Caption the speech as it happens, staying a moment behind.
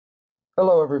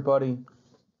Hello, everybody.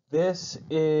 This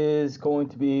is going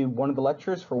to be one of the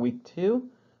lectures for week 2,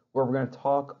 where we're going to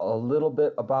talk a little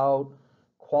bit about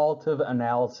qualitative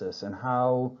analysis and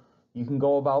how you can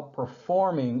go about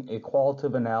performing a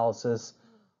qualitative analysis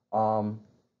um,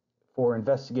 for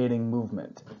investigating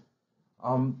movement.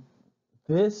 Um,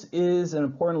 this is an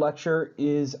important lecture.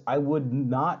 I would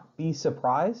not be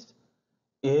surprised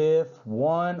if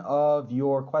one of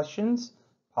your questions,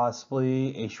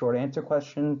 possibly a short answer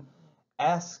question,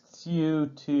 asks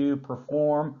you to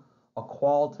perform a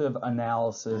qualitative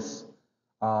analysis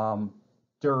um,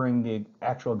 during the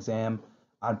actual exam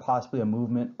on possibly a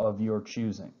movement of your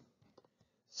choosing.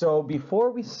 So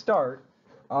before we start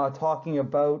talking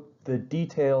about the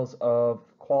details of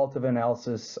qualitative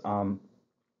analysis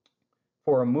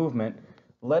for a movement,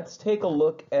 let's take a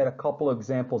look at a couple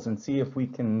examples and see if we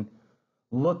can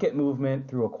look at movement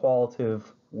through a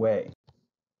qualitative way.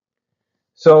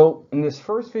 So in this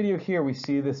first video here, we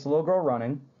see this little girl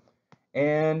running,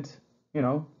 and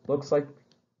looks like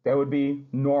that would be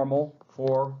normal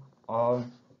for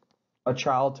a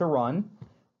child to run.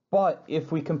 But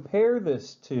if we compare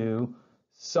this to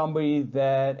somebody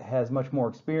that has much more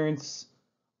experience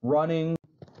running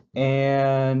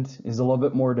and is a little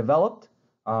bit more developed,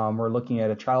 we're looking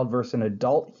at a child versus an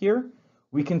adult here,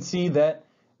 we can see that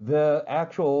the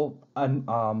actual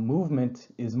movement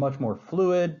is much more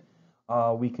fluid.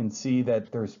 We can see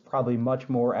that there's probably much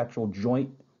more actual joint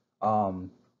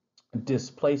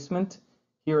displacement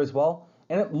here as well,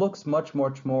 and it looks much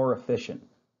more efficient.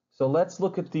 So let's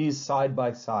look at these side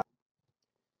by side.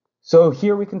 So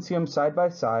here we can see them side by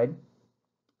side,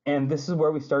 and this is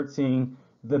where we start seeing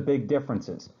the big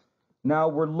differences. Now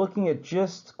we're looking at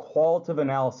just qualitative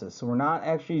analysis, so we're not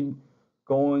actually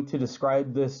going to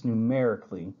describe this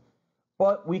numerically,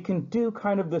 but we can do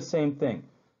kind of the same thing.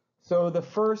 So the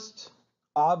first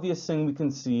obvious thing we can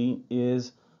see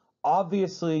is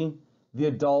obviously the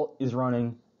adult is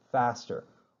running faster.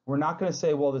 We're not going to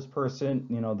say, well, this person,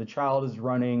 the child is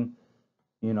running,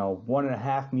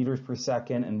 1.5 meters per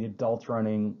second and the adult's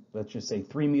running, let's just say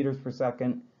 3 meters per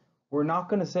second. We're not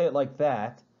going to say it like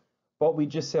that, but we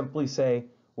just simply say,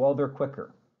 well, they're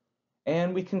quicker.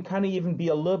 And we can kind of even be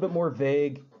a little bit more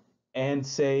vague and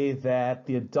say that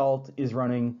the adult is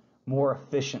running more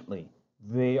efficiently.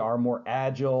 They are more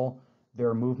agile,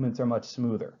 their movements are much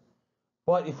smoother.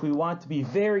 But if we want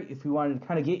to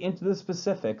kind of get into the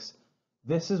specifics,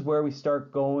 this is where we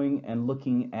start going and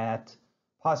looking at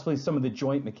possibly some of the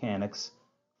joint mechanics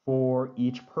for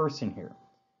each person here.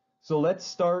 So let's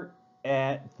start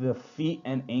at the feet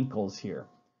and ankles here.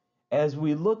 As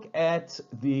we look at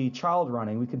the child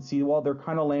running, we can see while they're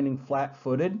kind of landing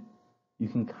flat-footed, you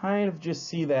can kind of just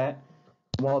see that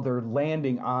while they're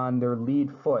landing on their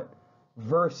lead foot,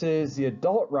 versus the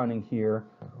adult running here,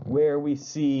 where we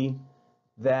see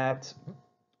that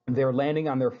they're landing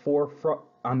on their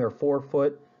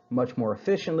forefoot much more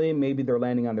efficiently. Maybe they're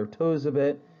landing on their toes a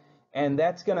bit, and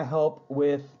that's going to help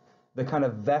with the kind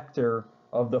of vector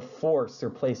of the force they're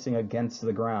placing against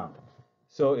the ground.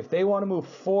 So if they want to move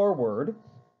forward,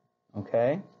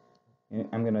 okay,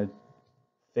 I'm going to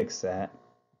fix that.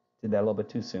 Did that a little bit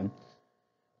too soon.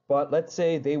 But let's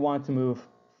say they want to move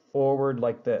forward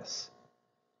like this.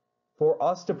 For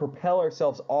us to propel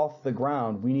ourselves off the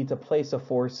ground, we need to place a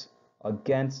force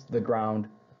against the ground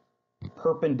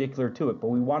perpendicular to it, but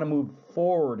we want to move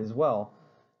forward as well.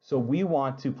 So we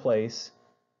want to place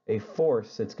a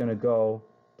force that's going to go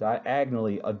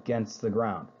diagonally against the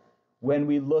ground. When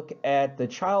we look at the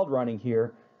child running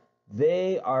here,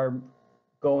 they are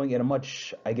going at a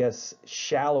much, I guess,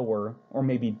 shallower or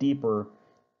maybe deeper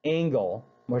angle,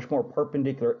 much more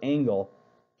perpendicular angle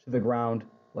to the ground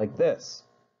like this.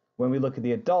 When we look at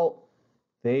the adult,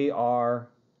 they are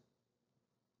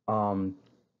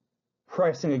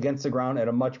pressing against the ground at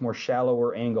a much more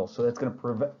shallower angle. So that's going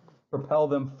to propel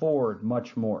them forward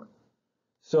much more.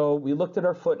 So we looked at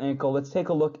our foot and ankle. Let's take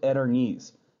a look at our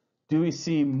knees. Do we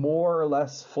see more or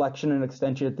less flexion and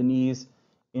extension at the knees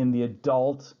in the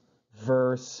adult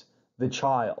versus the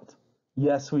child?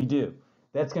 Yes, we do.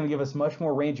 That's going to give us much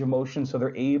more range of motion, so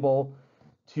they're able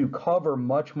to cover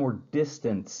much more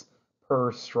distance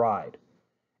per stride.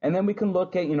 And then we can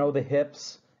look at, the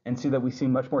hips and see that we see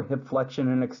much more hip flexion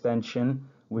and extension,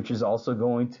 which is also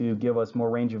going to give us more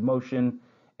range of motion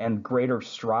and greater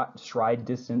stride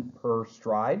distance per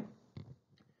stride.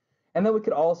 And then we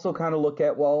could also kind of look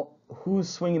at, well, who's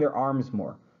swinging their arms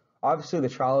more? Obviously, the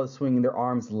child is swinging their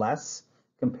arms less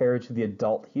compared to the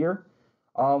adult here.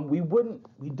 We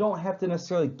don't have to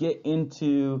necessarily get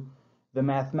into the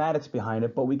mathematics behind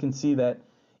it, but we can see that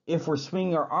if we're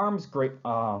swinging our arms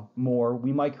more,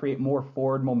 we might create more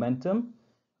forward momentum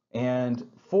and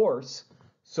force.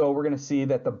 So we're going to see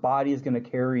that the body is going to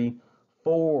carry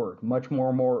forward much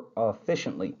more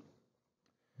efficiently.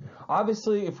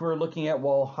 Obviously, if we're looking at,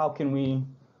 well, how can we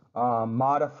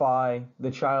modify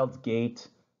the child's gait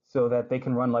so that they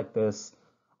can run like this?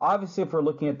 Obviously, if we're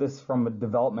looking at this from a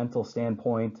developmental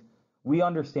standpoint, we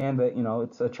understand that,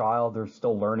 it's a child, they're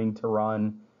still learning to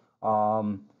run.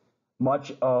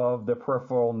 Much of the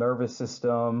peripheral nervous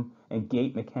system and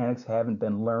gait mechanics haven't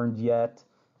been learned yet.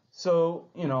 So,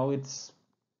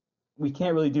 we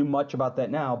can't really do much about that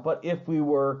now. But if we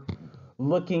were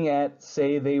looking at,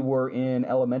 say, they were in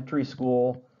elementary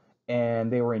school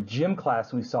and they were in gym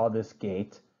class and we saw this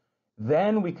gait,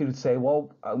 then we could say,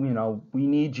 well, we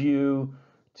need you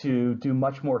to do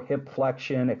much more hip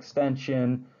flexion,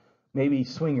 extension, maybe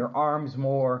swing your arms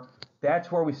more.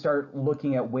 That's where we start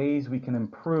looking at ways we can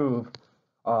improve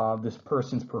this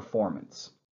person's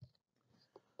performance.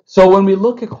 So when we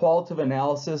look at qualitative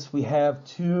analysis, we have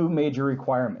two major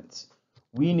requirements.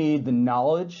 We need the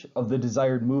knowledge of the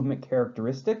desired movement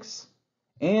characteristics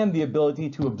and the ability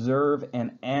to observe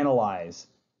and analyze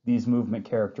these movement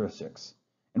characteristics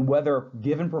and whether a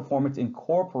given performance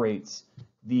incorporates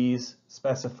these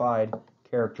specified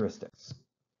characteristics.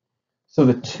 So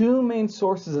the two main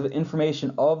sources of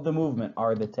information of the movement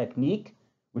are the technique,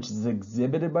 which is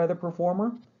exhibited by the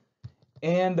performer,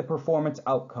 and the performance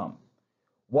outcome.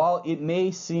 While it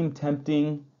may seem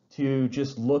tempting to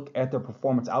just look at their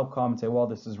performance outcome and say, well,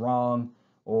 this is wrong,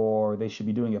 or they should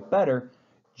be doing it better,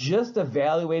 just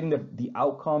evaluating the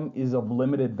outcome is of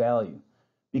limited value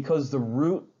because the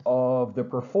root of the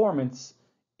performance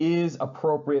is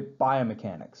appropriate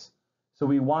biomechanics. So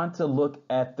we want to look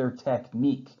at their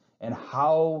technique and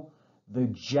how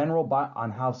some general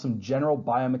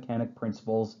biomechanic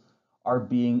principles are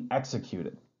being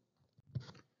executed.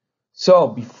 So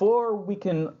before we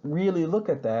can really look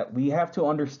at that, we have to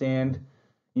understand,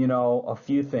 a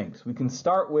few things. We can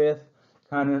start with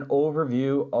kind of an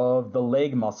overview of the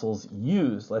leg muscles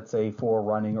used, let's say, for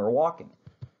running or walking.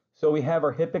 So we have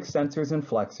our hip extensors and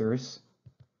flexors,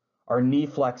 our knee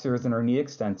flexors and our knee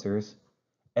extensors,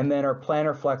 and then our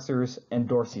plantar flexors and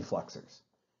dorsiflexors.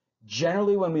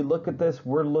 Generally, when we look at this,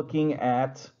 we're looking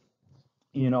at,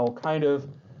 kind of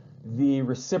the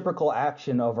reciprocal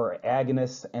action of our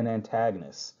agonists and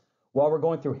antagonists. While we're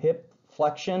going through hip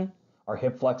flexion, our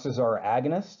hip flexors are our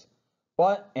agonists,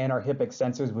 and our hip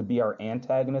extensors would be our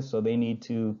antagonists, so they need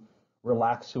to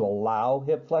relax to allow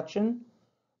hip flexion.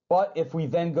 But if we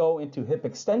then go into hip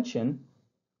extension,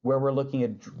 where we're looking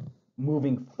at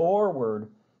moving forward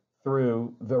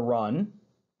through the run,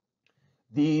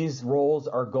 these roles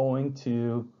are going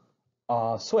to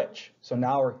switch. So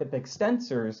now our hip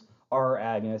extensors are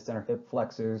our agonists and our hip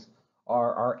flexors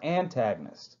are our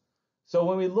antagonists. So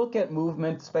when we look at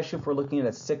movement, especially if we're looking at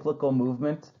a cyclical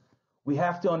movement, we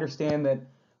have to understand that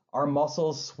our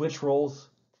muscles switch roles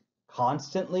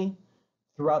constantly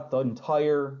throughout the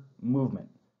entire movement.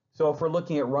 So if we're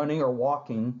looking at running or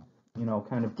walking,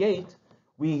 kind of gait,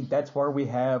 that's where we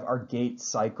have our gait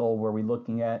cycle, where we're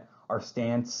looking at our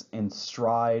stance and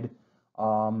stride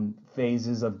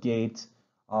phases of gait.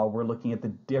 We're looking at the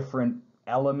different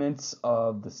elements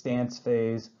of the stance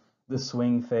phase, the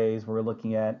swing phase. We're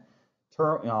looking at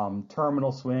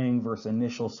terminal swing versus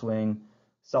initial swing,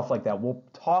 stuff like that. We'll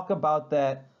talk about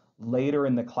that later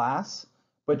in the class,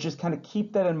 but just kind of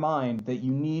keep that in mind that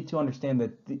you need to understand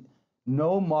that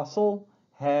no muscle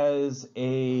has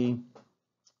a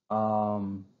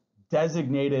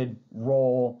designated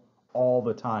role all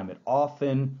the time. It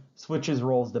often switches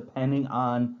roles depending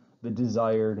on the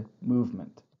desired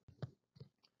movement.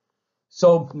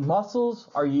 So muscles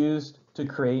are used to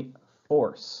create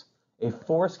force. A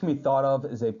force can be thought of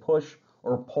as a push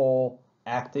or pull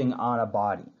acting on a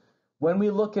body. When we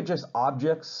look at just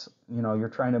objects, you're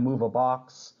trying to move a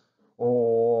box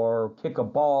or kick a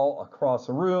ball across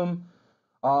a room,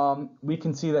 we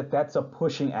can see that that's a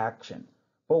pushing action.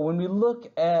 But when we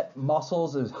look at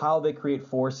muscles as how they create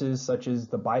forces, such as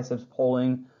the biceps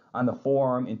pulling on the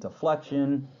forearm into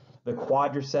flexion, the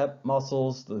quadricep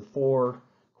muscles, the four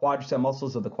quadricep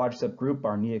muscles of the quadricep group,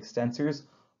 our knee extensors,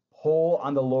 pull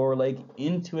on the lower leg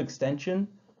into extension.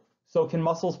 So can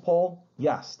muscles pull?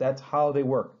 Yes, that's how they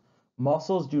work.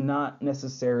 Muscles do not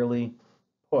necessarily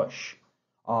push.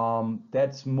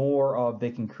 That's more of,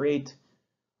 they can create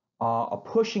a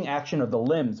pushing action of the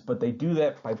limbs, but they do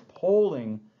that by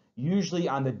pulling, usually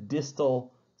on the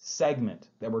distal segment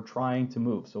that we're trying to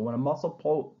move. So when a muscle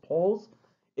pulls,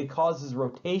 it causes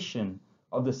rotation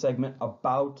of the segment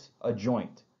about a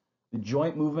joint. The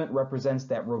joint movement represents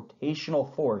that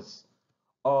rotational force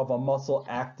of a muscle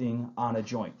acting on a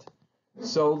joint.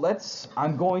 So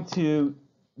I'm going to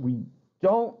we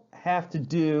don't have to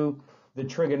do the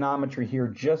trigonometry here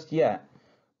just yet,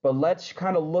 but let's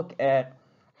kind of look at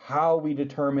how we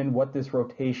determine what this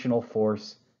rotational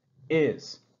force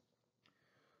is.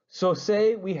 So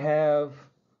say we have,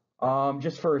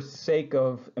 just for sake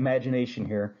of imagination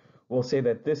here, we'll say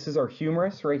that this is our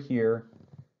humerus right here,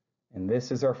 and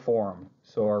this is our forearm.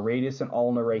 So our radius and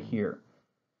ulna right here.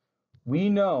 We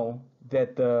know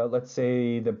that let's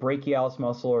say the brachialis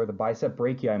muscle or the bicep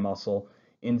brachii muscle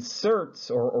inserts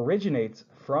or originates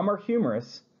from our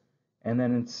humerus and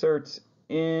then inserts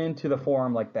into the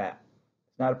forearm like that.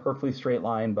 It's not a perfectly straight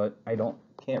line, but I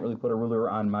can't really put a ruler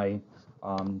on my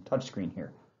touch screen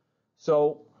here.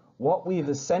 So what we've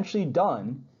essentially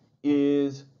done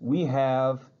is we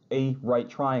have a right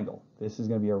triangle. This is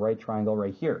going to be a right triangle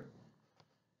right here.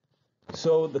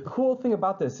 So the cool thing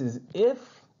about this is if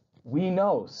we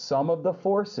know some of the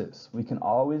forces, we can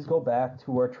always go back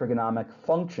to our trigonomic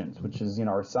functions, which is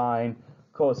our sine,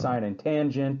 cosine, and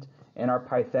tangent, and our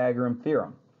Pythagorean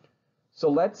theorem. So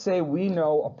let's say we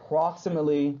know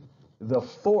approximately the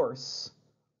force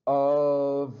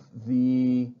of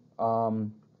the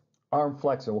arm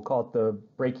flexor. We'll call it the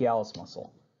brachialis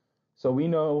muscle. So we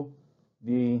know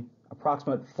the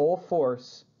approximate full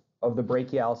force of the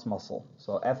brachialis muscle,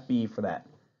 so FB for that.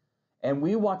 And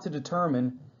we want to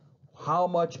determine how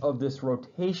much of this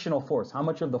rotational force, how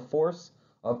much of the force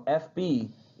of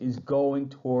FB is going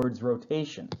towards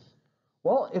rotation.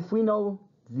 Well, if we know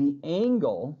the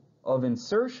angle of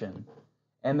insertion,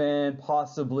 and then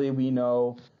possibly we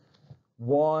know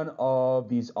one of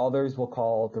these others, we'll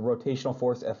call the rotational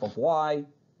force F of Y,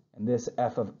 and this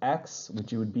F of X,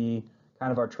 which would be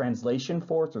kind of our translation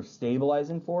force or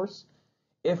stabilizing force.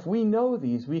 If we know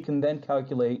these, we can then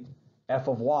calculate F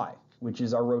of Y, which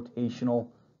is our rotational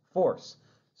force.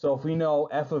 So if we know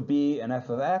F of B and F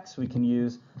of X, we can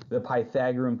use the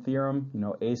Pythagorean theorem,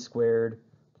 A squared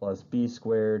plus B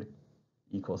squared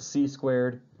equals C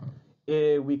squared.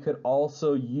 We could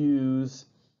also use,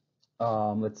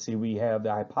 let's see, we have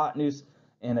the hypotenuse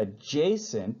and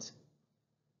adjacent,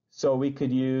 so we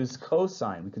could use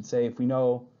cosine. We could say if we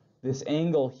know this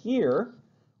angle here,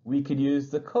 we could use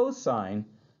the cosine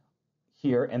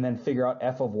here and then figure out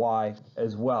F of Y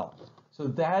as well. So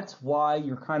that's why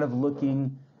you're kind of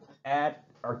looking at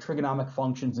our trigonomic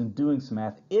functions and doing some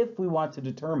math if we want to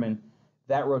determine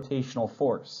that rotational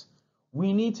force.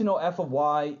 We need to know F of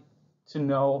Y to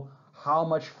know how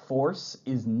much force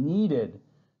is needed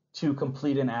to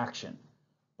complete an action.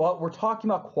 But we're talking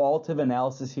about qualitative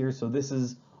analysis here, so this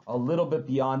is a little bit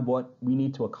beyond what we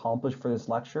need to accomplish for this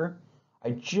lecture.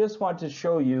 I just want to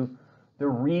show you the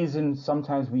reason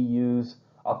sometimes we use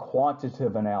a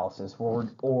quantitative analysis where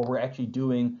we're actually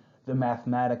doing the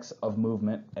mathematics of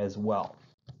movement as well.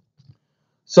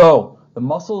 So the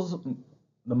muscle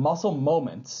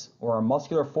moments or our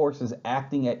muscular forces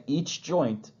acting at each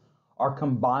joint are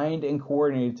combined and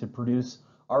coordinated to produce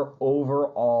our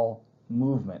overall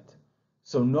movement.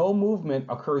 So no movement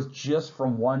occurs just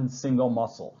from one single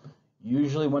muscle.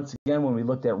 Usually, once again, when we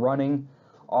looked at running,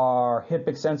 our hip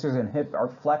extensors and our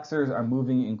flexors are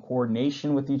moving in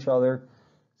coordination with each other.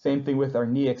 Same thing with our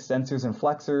knee extensors and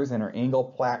flexors and our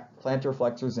angle plantar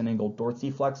flexors and angle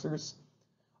dorsiflexors.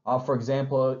 For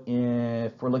example,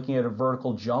 if we're looking at a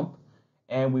vertical jump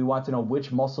and we want to know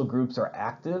which muscle groups are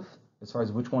active, as far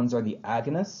as which ones are the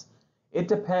agonists, it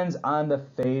depends on the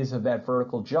phase of that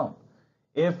vertical jump.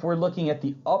 If we're looking at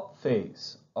the up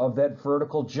phase of that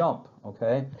vertical jump,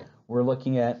 okay, we're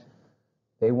looking at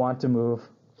they want to move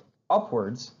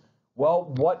upwards.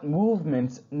 Well, what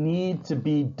movements need to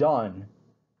be done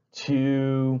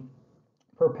to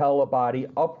propel a body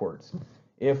upwards?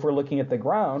 If we're looking at the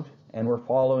ground and we're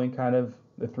following kind of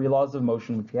the three laws of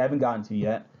motion, which we haven't gotten to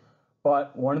yet,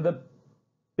 but one of the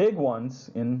big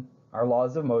ones in our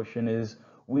laws of motion is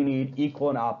we need equal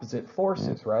and opposite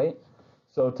forces, right?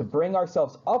 So to bring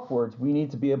ourselves upwards, we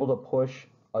need to be able to push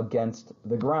against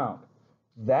the ground.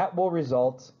 That will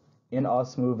result in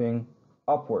us moving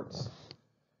upwards.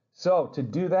 So to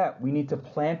do that, we need to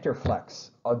plantar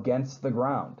flex against the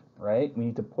ground, right? We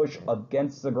need to push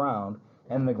against the ground,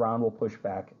 and the ground will push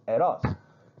back at us.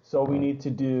 So we need to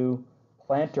do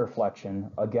plantar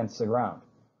flexion against the ground.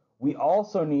 We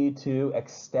also need to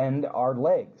extend our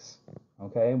legs,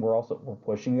 okay? We're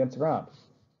pushing against the ground.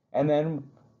 And then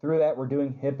through that, we're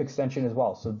doing hip extension as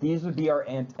well. So these would be our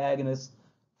antagonists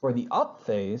for the up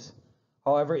phase.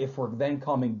 However, if we're then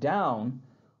coming down,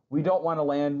 we don't want to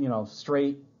land,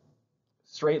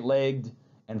 straight-legged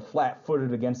and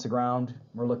flat-footed against the ground.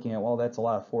 We're looking at, well, that's a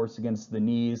lot of force against the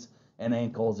knees and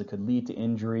ankles. It could lead to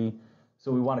injury.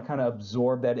 So we want to kind of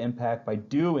absorb that impact by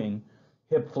doing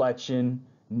hip flexion,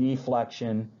 knee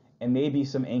flexion, and maybe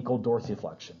some ankle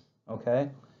dorsiflexion, okay?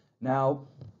 Now,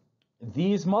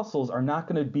 these muscles are not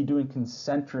going to be doing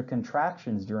concentric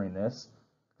contractions during this,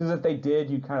 because if they did,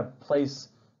 you'd kind of place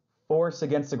force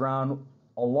against the ground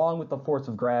along with the force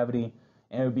of gravity,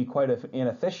 and it would be quite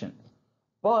inefficient.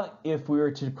 But if we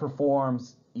were to perform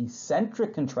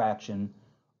eccentric contraction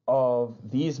of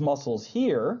these muscles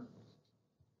here,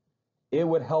 it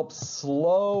would help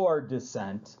slow our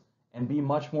descent and be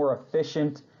much more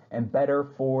efficient and better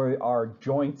for our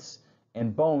joints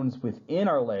and bones within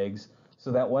our legs,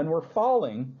 so that when we're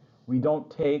falling, we don't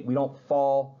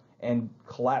fall and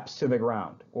collapse to the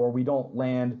ground, or we don't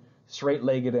land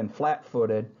straight-legged and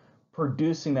flat-footed,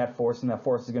 producing that force, and that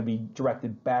force is going to be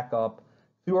directed back up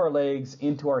through our legs,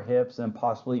 into our hips, and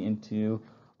possibly into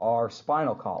our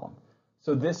spinal column.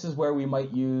 So this is where we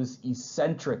might use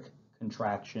eccentric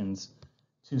contractions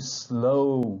to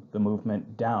slow the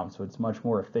movement down, so it's much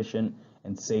more efficient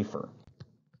and safer.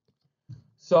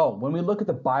 So when we look at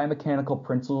the biomechanical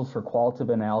principles for qualitative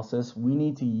analysis, we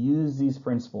need to use these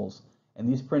principles,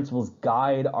 and these principles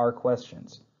guide our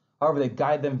questions. However, they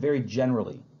guide them very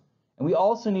generally. And we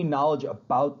also need knowledge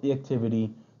about the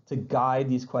activity to guide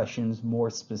these questions more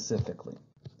specifically.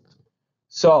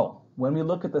 So when we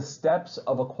look at the steps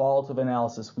of a qualitative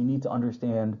analysis, we need to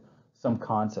understand some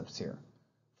concepts here.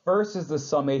 First is the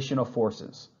summation of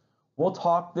forces. We'll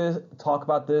talk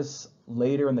about this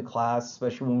later in the class,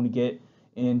 especially when we get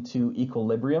into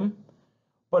equilibrium.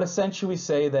 But essentially we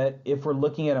say that if we're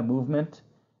looking at a movement,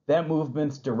 that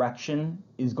movement's direction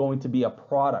is going to be a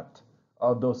product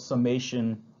of those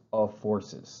summation of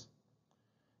forces.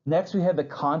 Next, we have the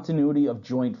continuity of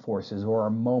joint forces, or our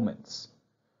moments.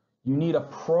 You need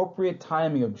appropriate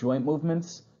timing of joint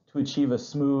movements to achieve a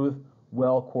smooth,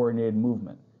 well-coordinated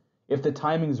movement. If the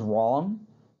timing's wrong,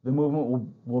 the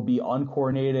movement will be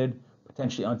uncoordinated,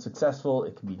 potentially unsuccessful.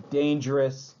 It can be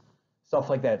dangerous, stuff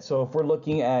like that. So if we're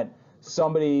looking at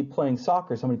somebody playing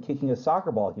soccer, somebody kicking a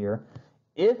soccer ball here,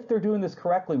 if they're doing this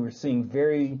correctly, we're seeing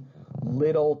very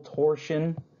little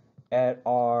torsion at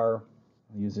our,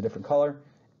 I'll use a different color,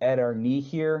 at our knee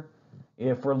here.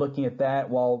 If we're looking at that,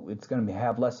 well, it's going to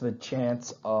have less of a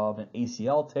chance of an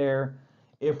ACL tear.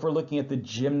 If we're looking at the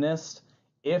gymnast,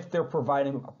 if they're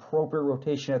providing appropriate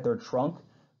rotation at their trunk,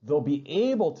 they'll be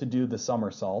able to do the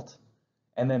somersault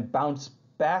and then bounce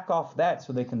back off that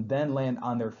so they can then land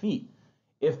on their feet.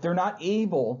 If they're not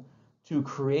able to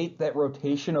create that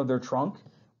rotation of their trunk,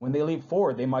 when they leap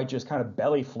forward, they might just kind of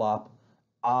belly flop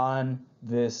on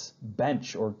this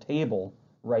bench or table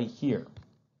right here.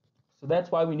 So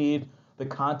that's why we need the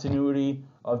continuity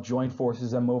of joint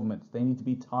forces and movements. They need to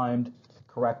be timed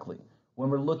correctly. When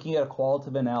we're looking at a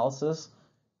qualitative analysis,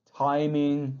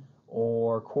 timing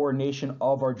or coordination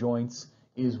of our joints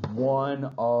is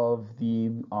one of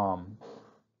the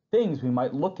things we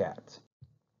might look at.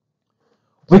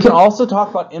 We can also talk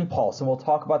about impulse, and we'll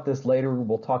talk about this later.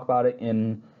 We'll talk about it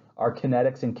in our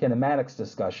kinetics and kinematics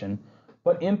discussion.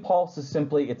 But impulse is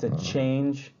simply, it's a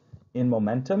change in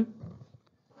momentum,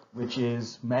 which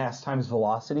is mass times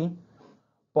velocity.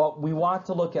 But we want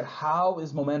to look at how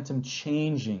is momentum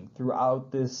changing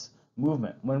throughout this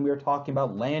movement. When we are talking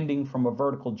about landing from a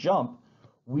vertical jump,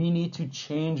 we need to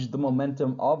change the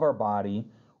momentum of our body,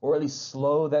 or at least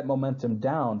slow that momentum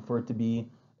down for it to be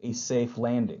a safe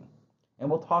landing. And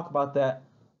we'll talk about that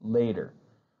later.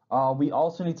 We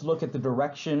also need to look at the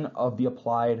direction of the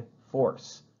applied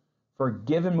force. For a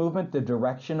given movement, the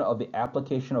direction of the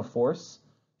application of force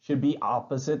should be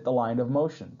opposite the line of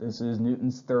motion. This is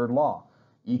Newton's third law,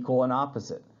 equal and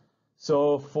opposite.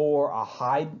 So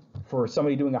for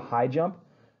somebody doing a high jump,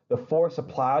 the force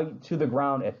applied to the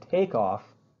ground at takeoff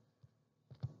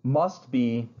must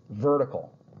be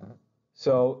vertical.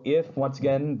 So if, once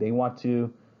again, they want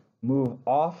to move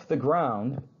off the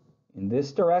ground in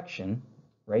this direction,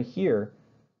 right here,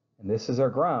 and this is our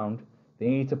ground, they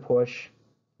need to push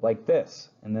like this,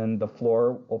 and then the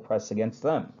floor will press against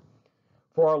them.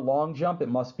 For our long jump, it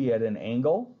must be at an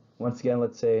angle. Once again,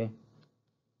 let's say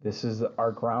this is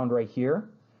our ground right here.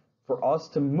 For us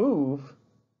to move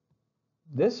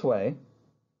this way,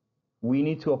 we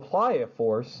need to apply a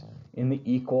force in the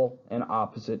equal and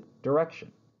opposite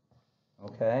direction.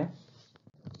 Okay?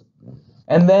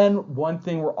 And then one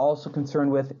thing we're also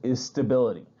concerned with is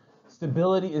stability.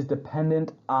 Stability is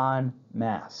dependent on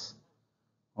mass.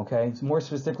 Okay? It's more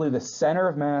specifically the center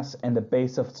of mass and the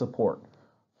base of support.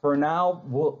 For now,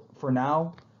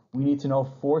 we need to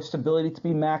know for stability to be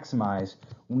maximized,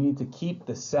 we need to keep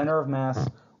the center of mass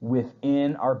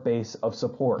within our base of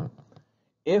support.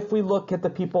 If we look at the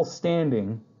people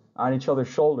standing on each other's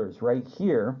shoulders right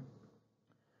here,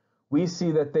 we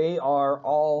see that they are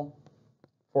all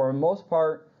For the most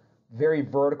part, very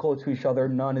vertical to each other.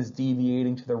 None is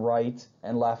deviating to the right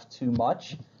and left too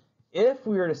much. If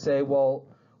we were to say, well,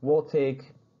 we'll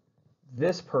take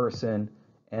this person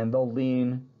and they'll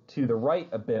lean to the right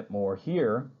a bit more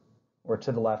here, or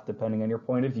to the left, depending on your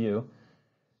point of view,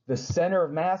 the center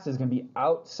of mass is going to be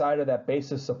outside of that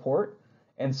base of support,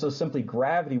 and so simply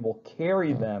gravity will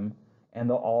carry them and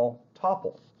they'll all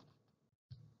topple.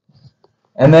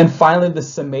 And then finally, the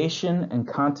summation and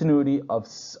continuity of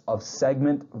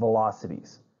segment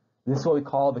velocities. This is what we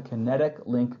call the kinetic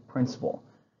link principle.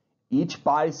 Each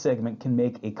body segment can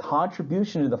make a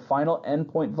contribution to the final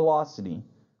endpoint velocity.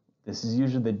 This is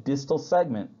usually the distal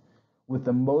segment, with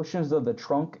the motions of the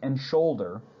trunk and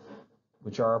shoulder,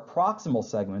 which are our proximal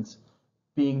segments,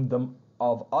 being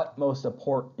of utmost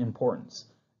importance.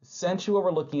 Essentially what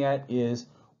we're looking at is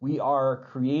we are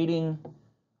creating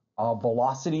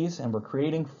velocities and we're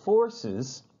creating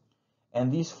forces,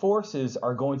 and these forces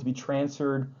are going to be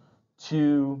transferred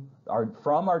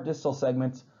from our distal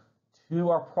segments to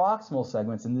our proximal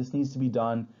segments, and this needs to be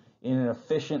done in an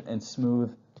efficient and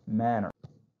smooth manner.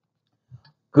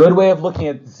 Good way of looking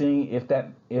at seeing if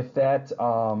that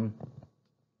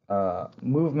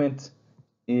movement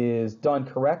is done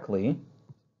correctly,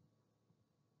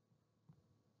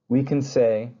 we can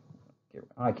say,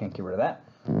 I can't get rid of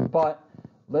that, but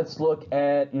let's look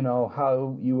at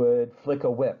how you would flick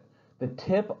a whip. The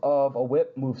tip of a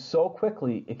whip moves so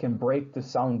quickly it can break the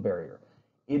sound barrier.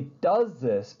 It does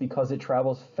this because it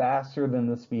travels faster than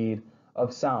the speed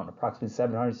of sound, approximately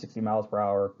 760 miles per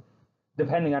hour,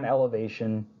 depending on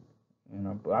elevation.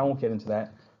 I won't get into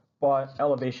that, but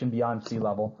elevation beyond sea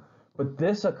level. But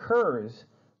this occurs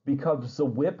because the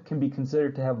whip can be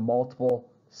considered to have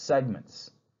multiple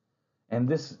segments,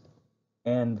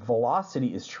 and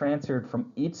velocity is transferred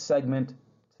from each segment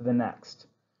to the next.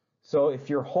 So if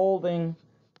you're holding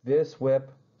this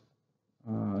whip,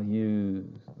 use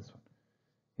this one.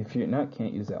 If you're not,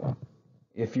 can't use that one.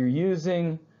 If you're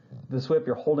using this whip,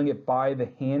 you're holding it by the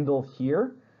handle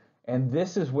here, and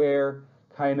this is where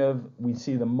we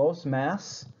see the most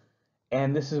mass,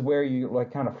 and this is where you're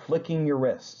kind of flicking your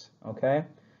wrist, okay?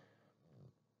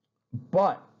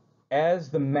 But as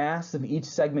the mass of each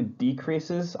segment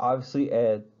decreases, obviously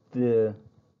the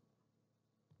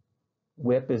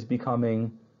whip is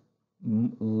becoming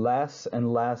less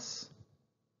and less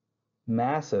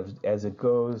massive as it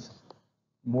goes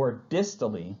more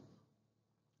distally,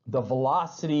 the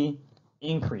velocity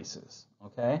increases,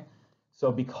 okay?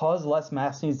 So because less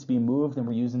mass needs to be moved and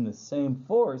we're using the same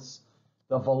force,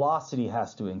 the velocity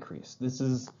has to increase. This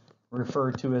is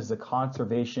referred to as the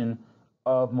conservation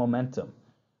of momentum.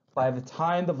 By the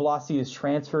time the velocity is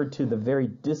transferred to the very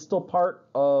distal part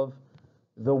of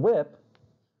the whip,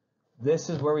 this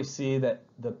is where we see that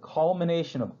the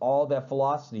culmination of all that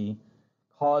velocity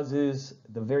causes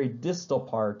the very distal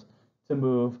part to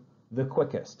move the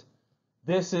quickest.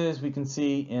 This is, we can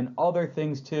see in other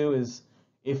things too, is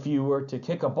if you were to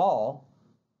kick a ball,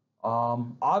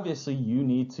 obviously you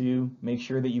need to make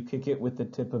sure that you kick it with the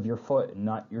tip of your foot and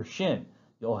not your shin.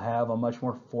 You'll have a much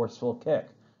more forceful kick.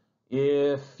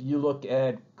 If you look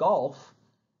at golf,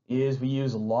 we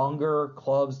use longer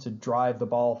clubs to drive the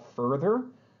ball further.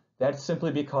 That's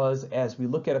simply because as we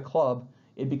look at a club,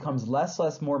 it becomes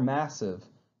less more massive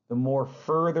the more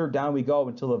further down we go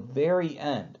until the very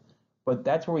end. But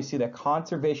that's where we see that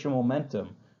conservation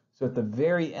momentum. So at the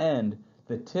very end,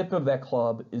 the tip of that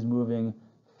club is moving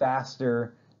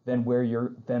faster than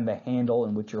the handle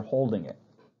in which you're holding it.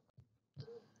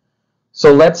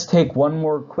 So let's take one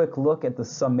more quick look at the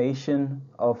summation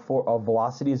of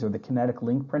velocities, or the kinetic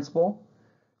link principle.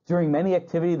 During many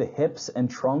activity, the hips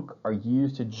and trunk are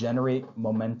used to generate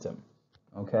momentum.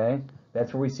 Okay,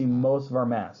 that's where we see most of our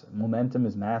mass. Momentum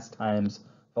is mass times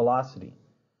velocity.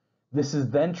 This is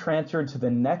then transferred to the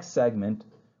next segment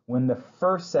when the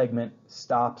first segment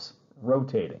stops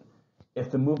rotating.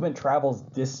 If the movement travels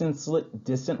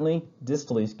distally,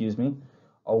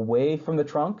 away from the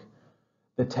trunk,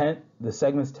 the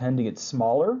segments tend to get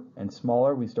smaller and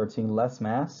smaller. We start seeing less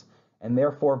mass, and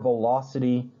therefore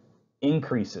velocity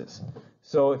increases.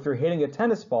 So if you're hitting a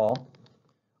tennis ball,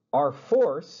 our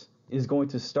force is going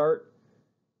to start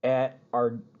at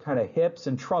our kind of hips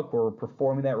and trunk where we're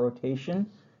performing that rotation.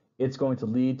 It's going to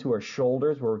lead to our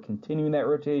shoulders where we're continuing that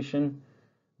rotation.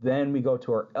 Then we go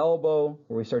to our elbow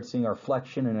where we start seeing our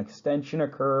flexion and extension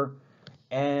occur.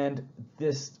 And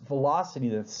this velocity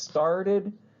that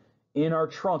started in our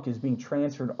trunk is being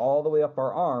transferred all the way up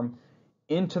our arm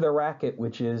into the racket,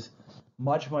 which is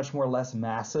much more less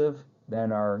massive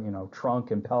than our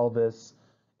trunk and pelvis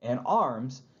and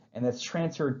arms, and that's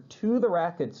transferred to the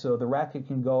racket so the racket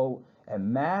can go at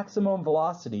maximum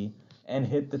velocity and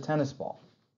hit the tennis ball.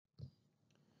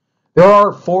 There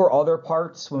are 4 other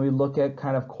parts when we look at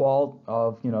kind of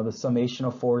the summation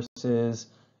of forces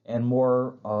and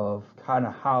more of kind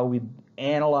of how we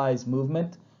analyze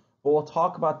movement, but we'll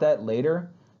talk about that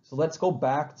later. So let's go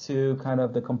back to kind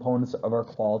of the components of our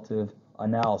qualitative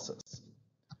analysis.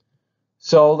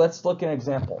 So let's look at an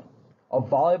example. A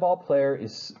volleyball player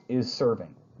is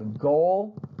serving. The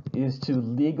goal is to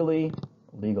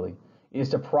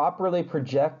properly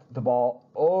project the ball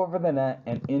over the net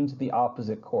and into the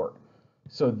opposite court.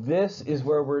 So this is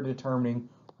where we're determining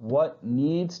what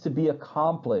needs to be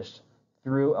accomplished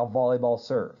through a volleyball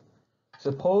serve.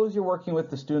 Suppose you're working with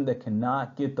the student that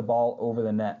cannot get the ball over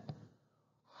the net.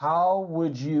 How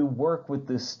would you work with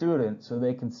this student so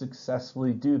they can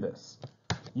successfully do this?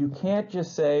 You can't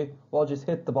just say, well, just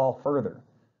hit the ball further.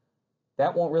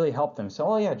 That won't really help them. So,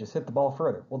 oh yeah, just hit the ball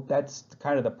further. Well, that's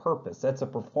kind of the purpose. That's a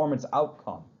performance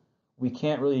outcome. We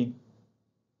can't really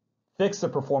fix the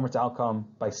performance outcome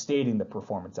by stating the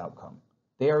performance outcome.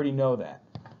 They already know that.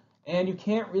 And you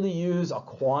can't really use a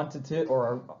quantitative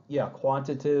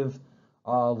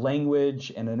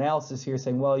language and analysis here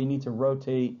saying, well, you need to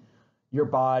rotate your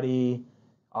body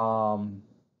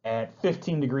at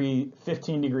 15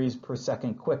 degrees per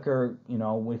second quicker. You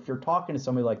know, if you're talking to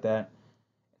somebody like that,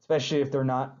 especially if they're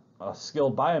not a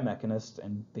skilled biomechanist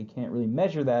and they can't really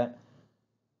measure that,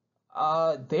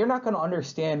 they're not going to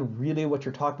understand really what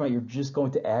you're talking about. You're just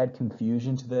going to add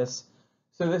confusion to this.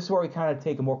 So this is where we kind of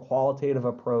take a more qualitative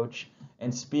approach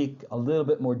and speak a little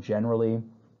bit more generally.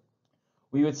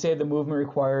 We would say the movement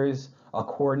requires a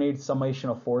coordinated summation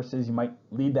of forces. You might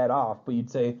lead that off, but you'd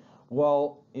say,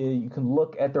 well, you can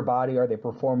look at their body. Are they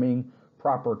performing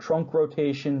proper trunk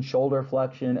rotation, shoulder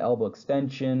flexion, elbow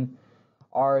extension?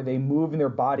 Are they moving their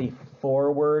body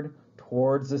forward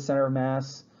towards the center of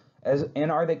mass?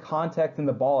 And are they contacting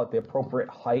the ball at the appropriate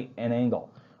height and angle?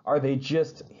 Are they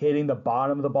just hitting the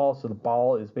bottom of the ball, so the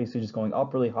ball is basically just going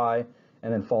up really high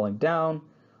and then falling down?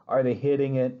 Are they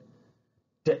hitting it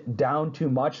down too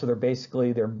much, so they're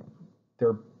basically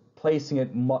placing it,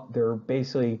 they're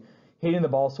basically hitting the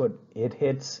ball so it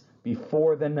hits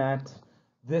before the net?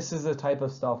 This is the type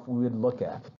of stuff we would look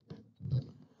at.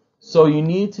 So you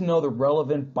need to know the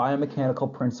relevant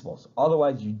biomechanical principles.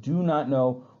 Otherwise, you do not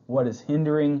know what is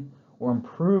hindering or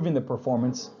improving the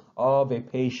performance of a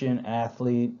patient,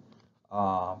 athlete,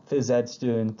 phys ed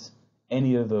student,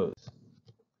 any of those.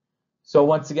 So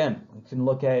once again, you can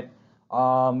look at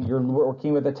you're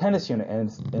working with a tennis unit and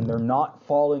they're not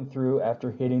falling through after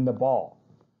hitting the ball.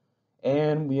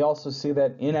 And we also see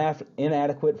that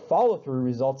inadequate follow-through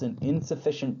results in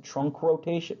insufficient trunk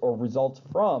rotation, or results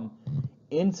from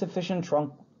insufficient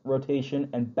trunk rotation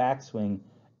and backswing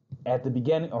at the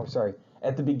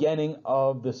beginning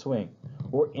of the swing,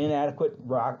 or inadequate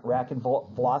racket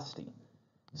velocity.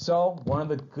 So one of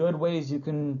the good ways you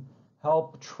can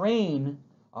help train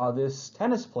this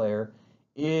tennis player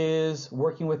is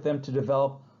working with them to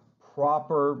develop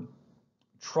proper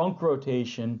trunk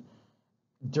rotation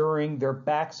during their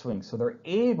backswing, so they're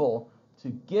able to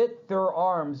get their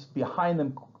arms behind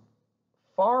them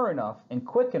far enough and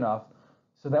quick enough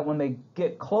so that when they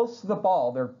get close to the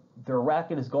ball, their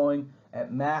racket is going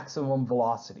at maximum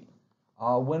velocity.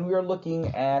 When we are looking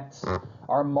at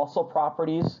our muscle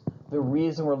properties, the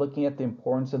reason we're looking at the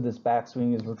importance of this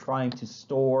backswing is we're trying to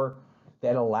store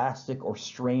that elastic or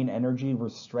strain energy. We're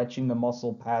stretching the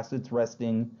muscle past its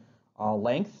resting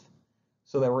length,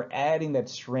 so that we're adding that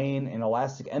strain and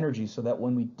elastic energy, so that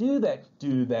when we do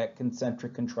that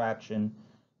concentric contraction,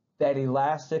 that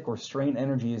elastic or strain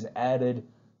energy is added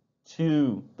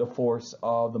to the force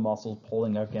of the muscles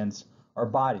pulling against our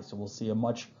body. So we'll see a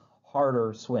much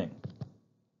harder swing.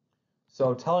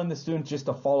 So telling the student just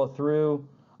to follow through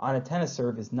on a tennis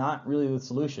serve is not really the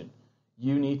solution.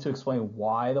 You need to explain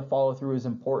why the follow through is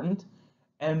important,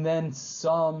 and then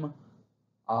some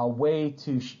way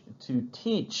to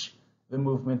teach the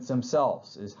movements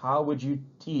themselves. Is how would you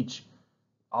teach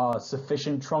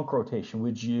sufficient trunk rotation?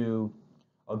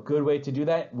 A good way to do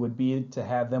that would be to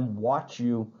have them watch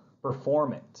you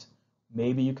perform it.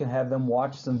 Maybe you can have them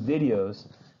watch some videos,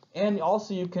 and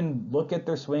also you can look at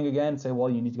their swing again and say, well,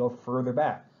 you need to go further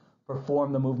back.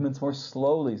 Perform the movements more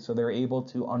slowly so they're able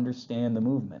to understand the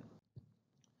movement.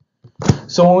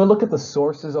 So when we look at the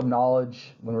sources of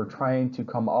knowledge, when we're trying to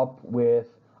come up with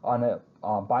on a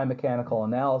biomechanical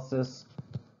analysis,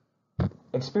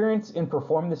 experience in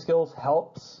performing the skills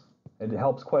helps. It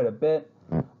helps quite a bit,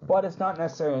 but it's not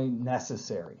necessarily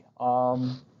necessary.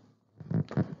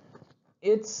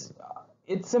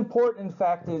 It's important, in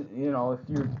fact, that,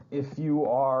 if you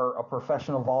are a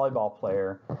professional volleyball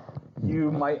player,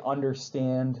 You might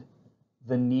understand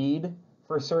the need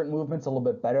for certain movements a little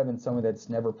bit better than someone that's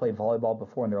never played volleyball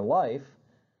before in their life.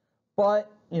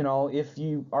 But, if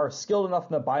you are skilled enough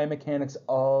in the biomechanics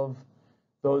of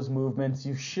those movements,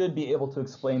 you should be able to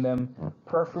explain them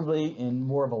preferably in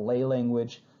more of a lay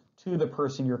language to the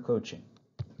person you're coaching.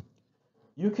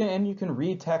 You can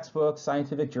read textbooks,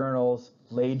 scientific journals,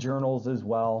 lay journals as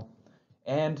well.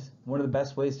 And one of the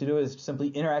best ways to do it is simply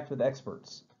interact with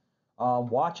experts.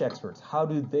 Watch experts. How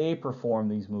do they perform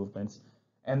these movements?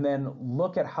 And then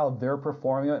look at how they're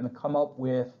performing it and come up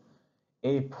with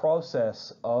a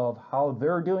process of how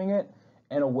they're doing it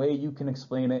and a way you can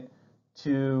explain it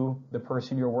to the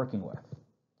person you're working with.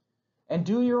 And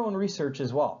do your own research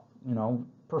as well.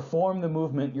 Perform the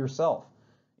movement yourself.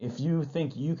 If you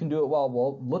think you can do it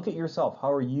well, look at yourself.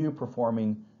 How are you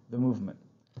performing the movement?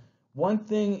 One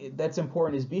thing that's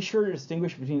important is be sure to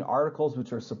distinguish between articles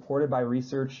which are supported by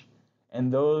research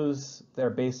and those that are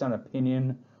based on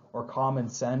opinion or common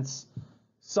sense.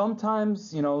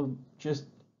 Sometimes, just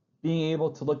being able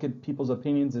to look at people's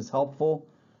opinions is helpful.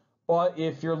 But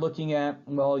if you're looking at,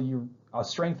 you're a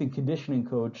strength and conditioning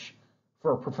coach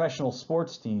for a professional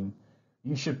sports team,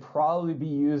 you should probably be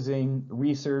using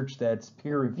research that's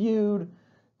peer-reviewed,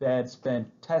 that's been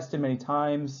tested many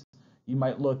times. You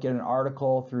might look at an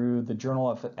article through the Journal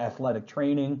of Athletic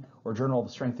Training or Journal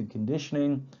of Strength and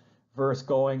Conditioning versus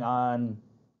going on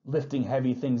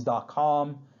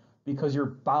liftingheavythings.com, because you're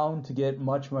bound to get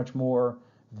much, much more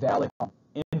valid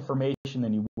information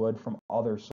than you would from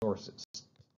other sources.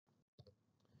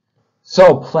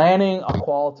 So, planning a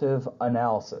qualitative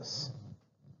analysis.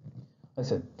 Like I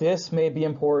said, this may be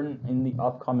important in the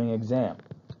upcoming exam.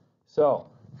 So,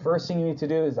 first thing you need to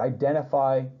do is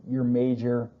identify your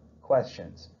major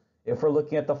questions. If we're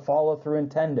looking at the follow-through in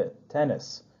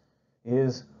tennis,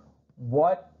 is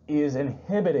what is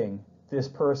inhibiting this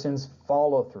person's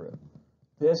follow-through?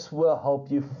 This will help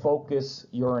you focus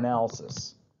your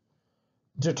analysis.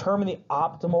 Determine the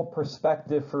optimal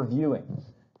perspective for viewing.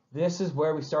 This is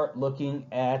where we start looking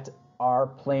at our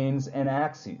planes and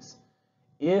axes.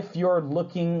 If you're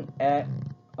looking at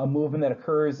a movement that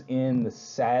occurs in the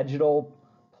sagittal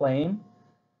plane,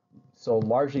 so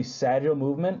largely sagittal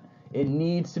movement, it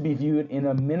needs to be viewed in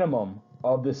a minimum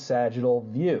of the sagittal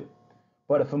view.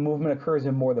 But if a movement occurs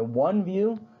in more than one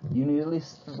view, you need at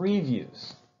least 3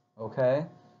 views. Okay?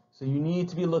 So you need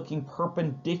to be looking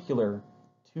perpendicular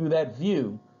to that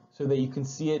view so that you can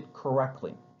see it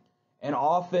correctly. And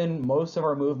often, most of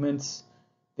our movements,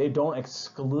 they don't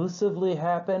exclusively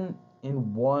happen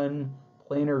in one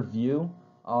planar view.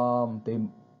 They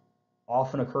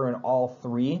often occur in all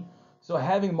 3. So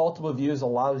having multiple views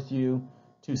allows you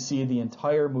to see the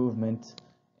entire movement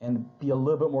and be a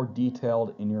little bit more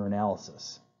detailed in your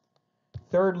analysis.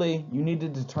 Thirdly, you need to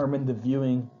determine the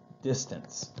viewing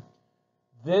distance.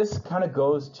 This kind of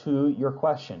goes to your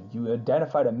question. You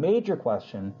identified a major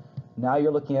question. Now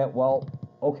you're looking at,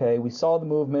 okay, we saw the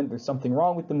movement. There's something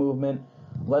wrong with the movement.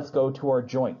 Let's go to our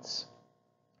joints.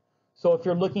 So if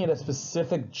you're looking at a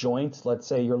specific joint, let's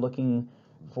say you're looking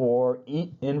for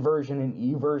inversion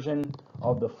and eversion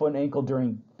of the foot and ankle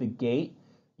during the gait,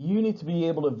 you need to be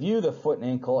able to view the foot and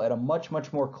ankle at a much,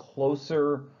 much more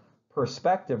closer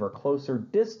perspective or closer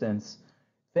distance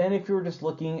than if you were just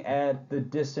looking at the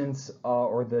distance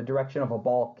or the direction of a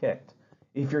ball kicked.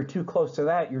 If you're too close to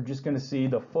that, you're just going to see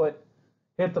the foot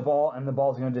hit the ball and the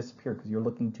ball's going to disappear because you're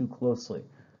looking too closely.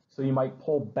 So you might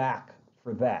pull back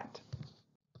for that.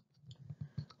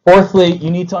 Fourthly,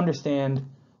 you need to understand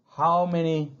how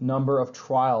many number of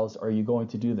trials are you going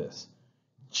to do this.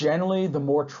 Generally, the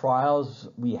more trials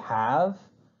we have,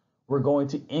 we're going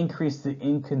to increase the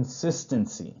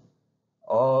inconsistency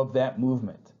of that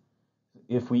movement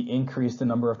if we increase the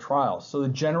number of trials. So the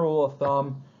general rule of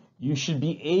thumb, you should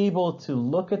be able to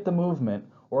look at the movement,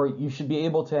 or you should be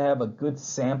able to have a good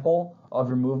sample of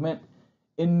your movement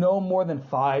in no more than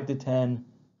 5 to 10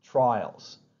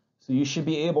 trials. So you should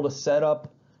be able to set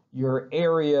up your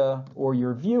area or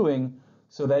your viewing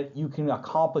so that you can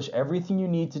accomplish everything you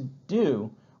need to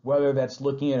do, whether that's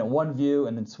looking at it in one view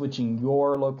and then switching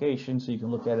your location so you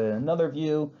can look at it in another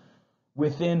view,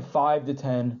 within 5 to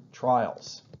 10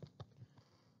 trials.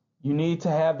 You need to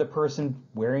have the person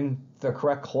wearing the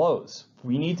correct clothes.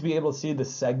 We need to be able to see the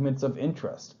segments of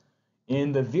interest.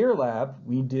 In the Veer Lab,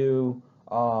 we do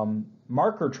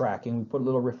marker tracking. We put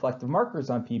little reflective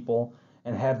markers on people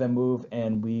and have them move,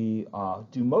 and we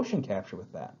do motion capture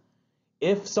with that.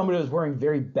 If somebody is wearing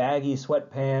very baggy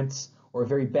sweatpants or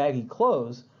very baggy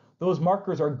clothes, those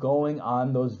markers are going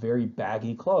on those very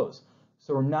baggy clothes.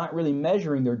 So we're not really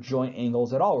measuring their joint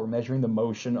angles at all. We're measuring the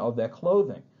motion of that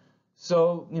clothing.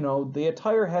 So, the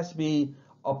attire has to be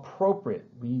appropriate.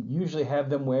 We usually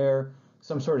have them wear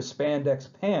some sort of spandex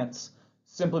pants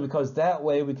simply because that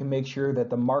way we can make sure that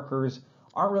the markers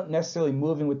aren't necessarily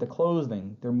moving with the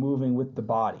clothing, they're moving with the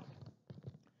body.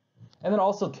 And then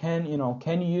also, can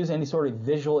you use any sort of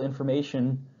visual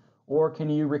information, or can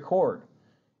you record?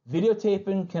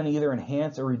 Videotaping can either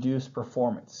enhance or reduce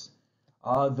performance.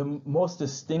 The most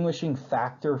distinguishing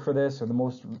factor for this, or the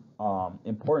most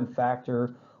important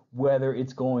factor, whether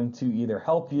it's going to either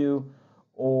help you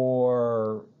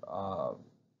or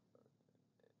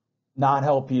not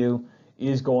help you,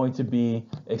 is going to be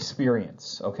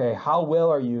experience. Okay, how well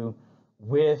are you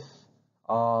with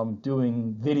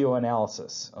doing video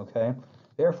analysis? Okay,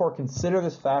 therefore consider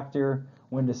this factor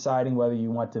when deciding whether you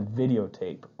want to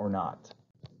videotape or not.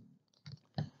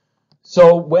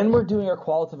 So when we're doing our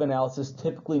qualitative analysis,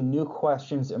 typically new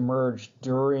questions emerge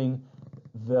during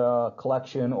the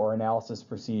collection or analysis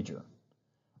procedure.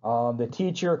 The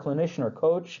teacher, clinician, or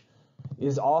coach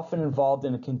is often involved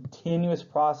in a continuous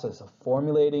process of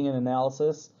formulating an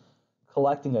analysis,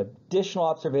 collecting additional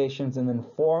observations, and then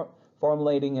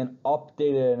formulating an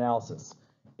updated analysis.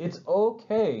 It's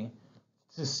okay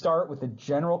to start with a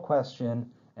general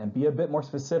question and be a bit more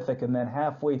specific, and then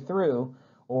halfway through,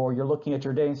 or you're looking at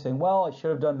your day and saying, well, I should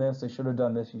have done this, I should have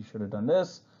done this, you should have done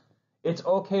this. It's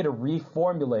okay to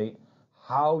reformulate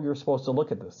how you're supposed to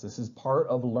look at this. This is part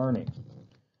of learning.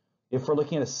 If we're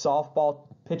looking at a softball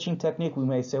pitching technique, we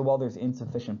may say, well, there's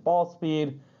insufficient ball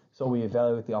speed, so we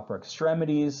evaluate the upper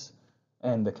extremities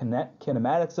and the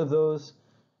kinematics of those.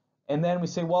 And then we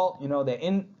say, well,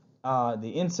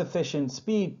 the insufficient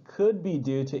speed could be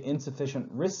due to insufficient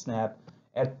wrist snap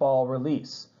at ball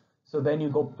release. So then you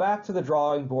go back to the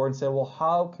drawing board and say, well,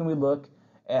 how can we look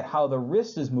at how the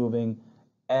wrist is moving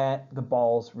at the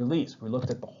ball's release? We looked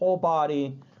at the whole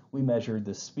body. We measured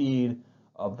the speed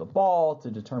of the ball to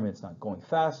determine it's not going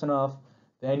fast enough.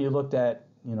 Then you looked at,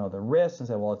 the wrist and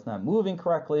said, well, it's not moving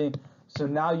correctly. So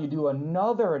now you do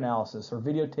another analysis or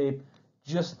videotape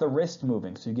just the wrist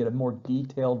moving, so you get a more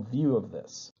detailed view of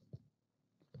this.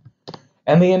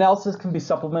 And the analysis can be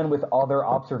supplemented with other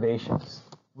observations.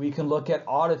 We can look at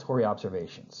auditory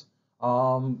observations.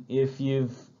 If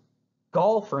you've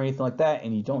golfed or anything like that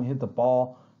and you don't hit the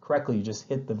ball correctly, you just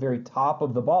hit the very top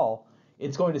of the ball,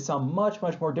 it's going to sound much,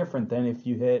 much more different than if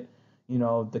you hit,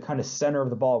 the kind of center of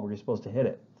the ball where you're supposed to hit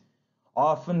it.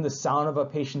 Often the sound of a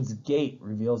patient's gait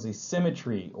reveals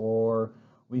asymmetry, or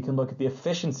we can look at the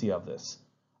efficiency of this.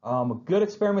 A good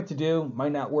experiment to do,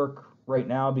 might not work right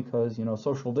now because,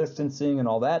 social distancing and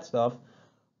all that stuff.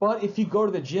 But if you go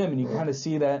to the gym and you kind of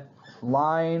see that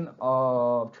line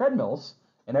of treadmills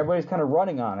and everybody's kind of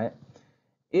running on it,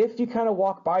 if you kind of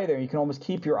walk by there, you can almost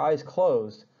keep your eyes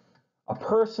closed. A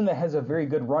person that has a very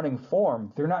good running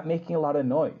form, they're not making a lot of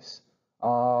noise.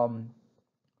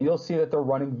 You'll see that they're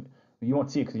running, you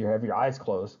won't see it because you have your eyes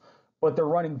closed, but they're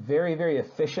running very, very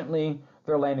efficiently.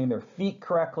 They're landing their feet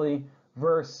correctly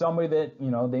versus somebody that,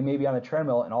 they may be on a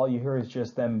treadmill and all you hear is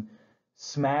just them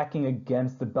smacking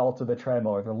against the belt of the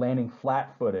treadmill, or they're landing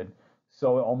flat-footed.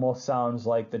 So it almost sounds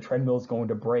like the treadmill is going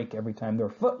to break every time their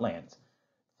foot lands.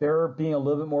 They're being a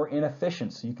little bit more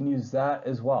inefficient, so you can use that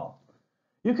as well.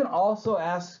 You can also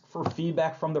ask for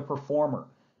feedback from the performer.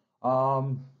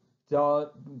 When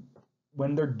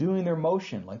they're doing their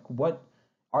motion, like what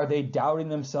are they doubting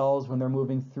themselves when they're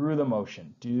moving through the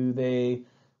motion? Do they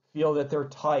feel that they're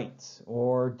tight,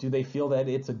 or do they feel that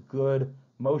it's a good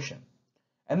motion?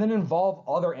 And then involve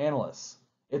other analysts.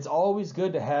 It's always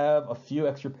good to have a few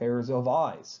extra pairs of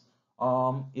eyes.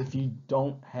 If you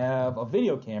don't have a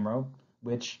video camera,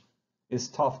 which is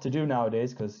tough to do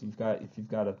nowadays because if you've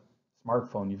got a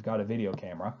smartphone, you've got a video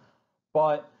camera.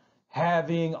 But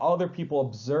having other people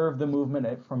observe the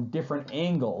movement from different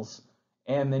angles,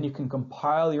 and then you can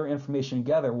compile your information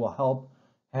together, will help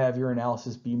have your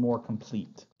analysis be more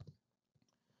complete.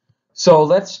 So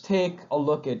let's take a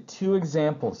look at two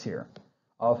examples here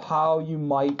of how you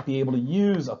might be able to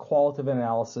use a qualitative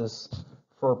analysis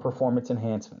for performance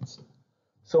enhancements.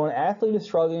 So an athlete is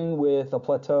struggling with a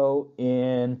plateau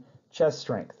in chest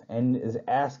strength and is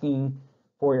asking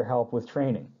for your help with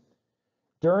training.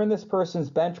 During this person's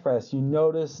bench press, you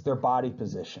notice their body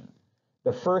position.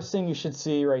 The first thing you should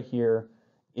see right here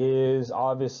is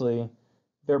obviously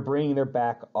they're bringing their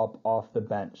back up off the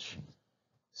bench.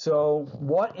 So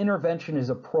what intervention is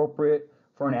appropriate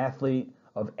for an athlete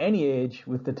of any age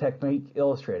with the technique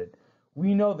illustrated?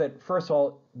 We know that, first of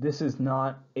all, this is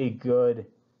not a good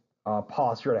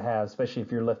posture to have, especially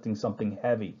if you're lifting something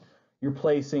heavy. You're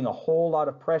placing a whole lot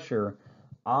of pressure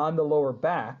on the lower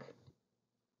back.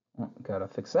 Oh, gotta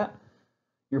fix that.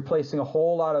 You're placing a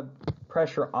whole lot of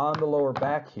pressure on the lower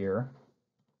back here.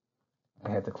 I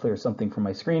had to clear something from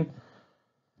my screen.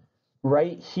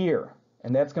 Right here.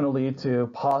 And that's going to lead to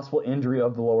possible injury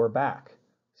of the lower back.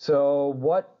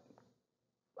 So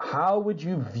how would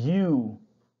you view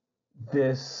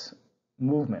this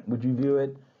movement? Would you view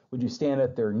it, would you stand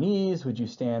at their knees? Would you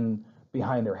stand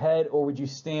behind their head? Or would you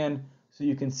stand so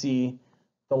you can see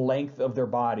the length of their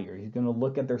body? Are you going to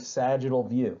look at their sagittal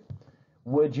view?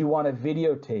 Would you want to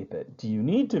videotape it? Do you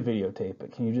need to videotape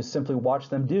it? Can you just simply watch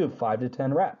them do 5 to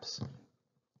 10 reps?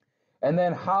 And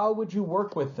then how would you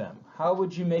work with them? How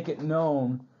would you make it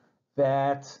known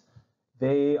that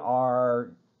they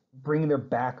are bringing their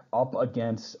back up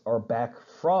against or back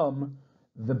from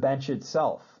the bench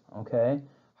itself? Okay?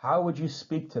 How would you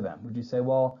speak to them? Would you say,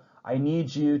 well, I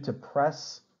need you to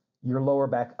press your lower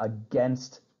back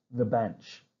against the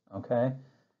bench? Okay?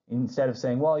 Instead of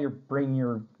saying, well, you're bringing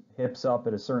your hips up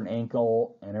at a certain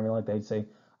ankle and everything like that, you'd say,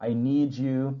 I need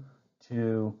you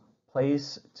to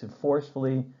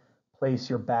forcefully place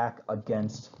your back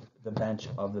against the bench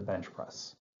of the bench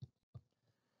press.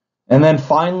 And then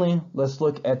finally, let's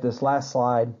look at this last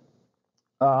slide.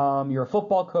 You're a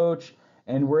football coach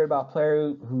and worried about a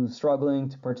player who's struggling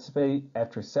to participate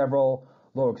after several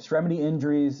lower extremity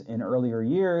injuries in earlier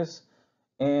years,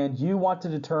 and you want to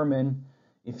determine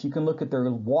if you can look at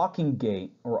their walking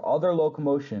gait or other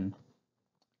locomotion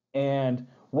and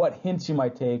what hints you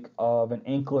might take of an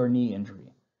ankle or knee injury.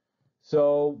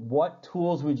 So what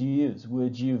tools would you use?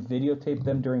 Would you videotape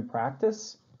them during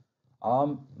practice?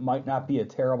 Might not be a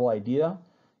terrible idea.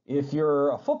 If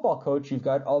you're a football coach, you've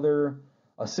got other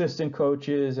assistant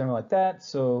coaches and like that,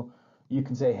 so you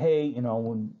can say, hey,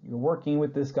 when you're working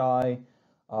with this guy,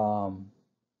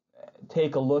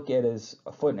 take a look at his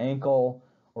foot and ankle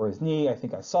or his knee. I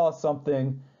think I saw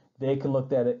something. They can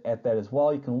look at that as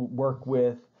well. You can work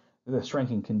with the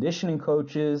strength and conditioning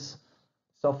coaches,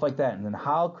 stuff like that. And then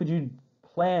how could you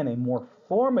plan a more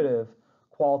formative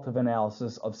qualitative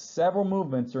analysis of several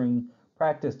movements during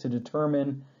practice to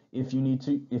determine if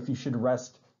you should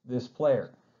rest this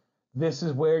player? This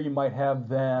is where you might have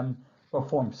them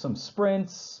perform some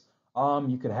sprints.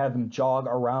 You could have them jog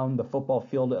around the football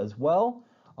field as well.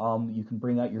 You can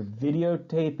bring out your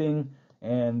videotaping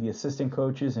and the assistant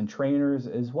coaches and trainers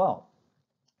as well.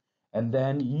 And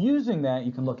then using that,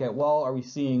 you can look at, well, are we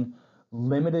seeing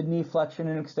limited knee flexion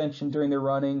and extension during their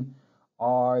running?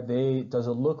 Does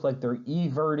it look like they're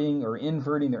everting or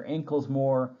inverting their ankles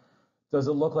more? Does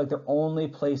it look like they're only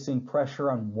placing pressure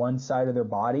on one side of their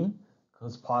body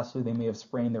because possibly they may have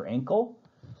sprained their ankle?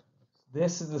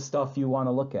 This is the stuff you want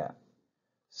to look at.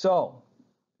 So,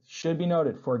 should be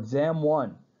noted, for exam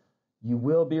 1, you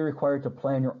will be required to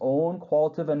plan your own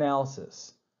qualitative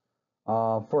analysis.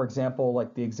 For example,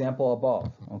 like the example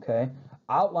above, okay?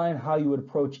 Outline how you would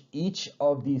approach each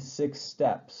of these 6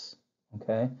 steps,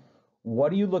 okay?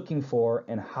 What are you looking for,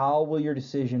 and how will your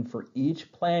decision for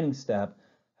each planning step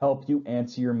help you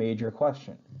answer your major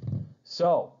question?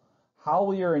 So, how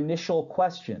will your initial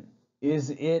question,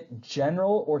 is it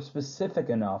general or specific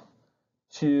enough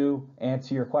to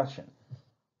answer your question?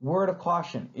 Word of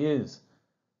caution is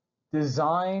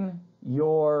design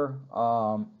your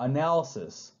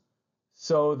analysis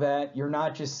so that you're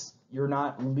not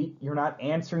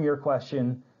answering your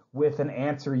question with an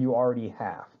answer you already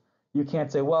have. You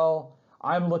can't say, well,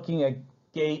 I'm looking at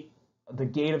the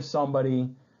gait of somebody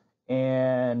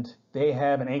and they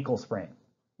have an ankle sprain.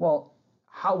 Well,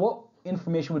 what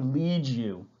information would lead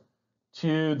you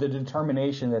to the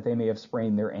determination that they may have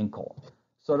sprained their ankle?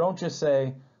 So don't just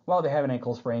say, well, they have an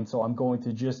ankle sprain, so I'm going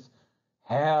to just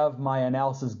have my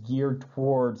analysis geared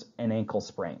towards an ankle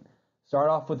sprain. Start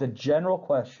off with a general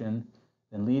question,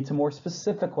 then lead to more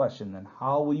specific question. Then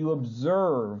how will you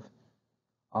observe?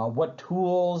 What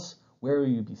tools? Where will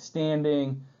you be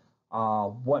standing?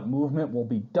 What movement will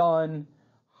be done?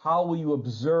 How will you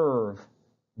observe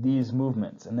these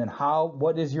movements? And then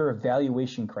what is your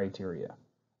evaluation criteria?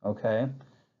 Okay,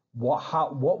 what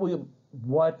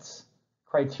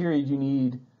criteria do you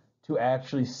need to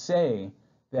actually say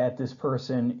that this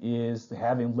person is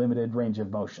having limited range of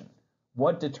motion?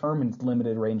 What determines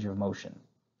limited range of motion?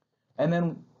 And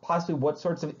then possibly what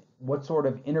sort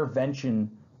of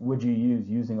intervention would you use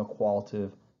using a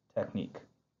qualitative technique?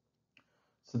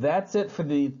 So that's it for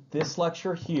this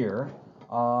lecture here.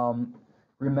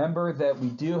 Remember that we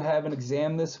do have an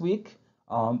exam this week.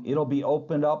 It'll be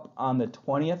opened up on the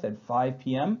 20th at 5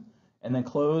 p.m. and then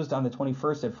closed on the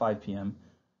 21st at 5 p.m.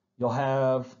 You'll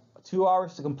have 2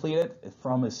 hours to complete it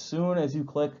from as soon as you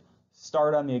click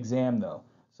start on the exam though.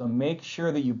 So make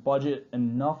sure that you budget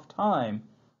enough time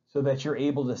so that you're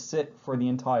able to sit for the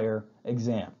entire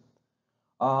exam.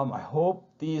 I hope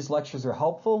these lectures are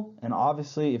helpful, and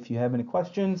obviously if you have any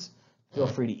questions, feel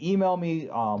free to email me.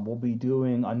 We'll be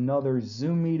doing another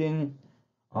Zoom meeting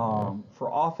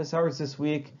for office hours this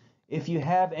week. If you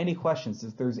have any questions,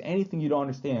 if there's anything you don't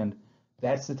understand,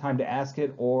 that's the time to ask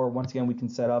it, or once again, we can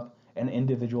set up an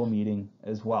individual meeting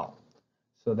as well.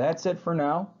 So that's it for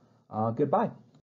now. Goodbye.